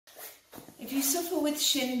If you suffer with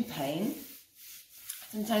shin pain,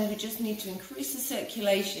 sometimes we just need to increase the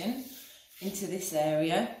circulation into this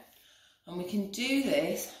area, and we can do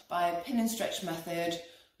this by a pin and stretch method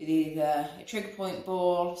with either a trigger point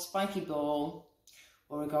ball, spiky ball,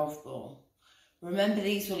 or a golf ball. Remember,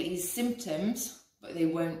 these will ease symptoms, but they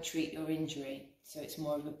won't treat your injury, so it's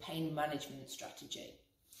more of a pain management strategy.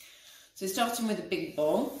 So starting with a big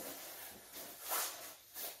ball,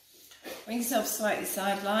 bring yourself slightly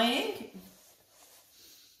side-lying,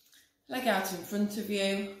 leg out in front of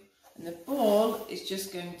you, and the ball is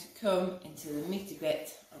just going to come into the meaty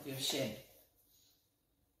bit of your shin.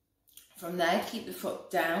 From there, keep the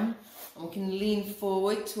foot down, and we can lean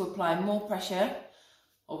forward to apply more pressure,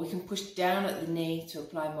 or we can push down at the knee to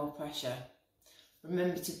apply more pressure.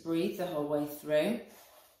 Remember to breathe the whole way through.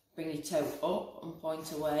 Bring your toe up and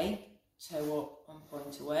point away, toe up and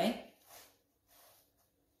point away.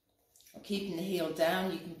 Or keeping the heel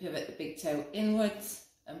down, you can pivot the big toe inwards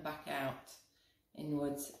and back out,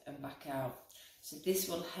 inwards and back out. So this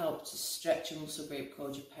will help to stretch a muscle group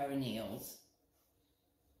called your perineals.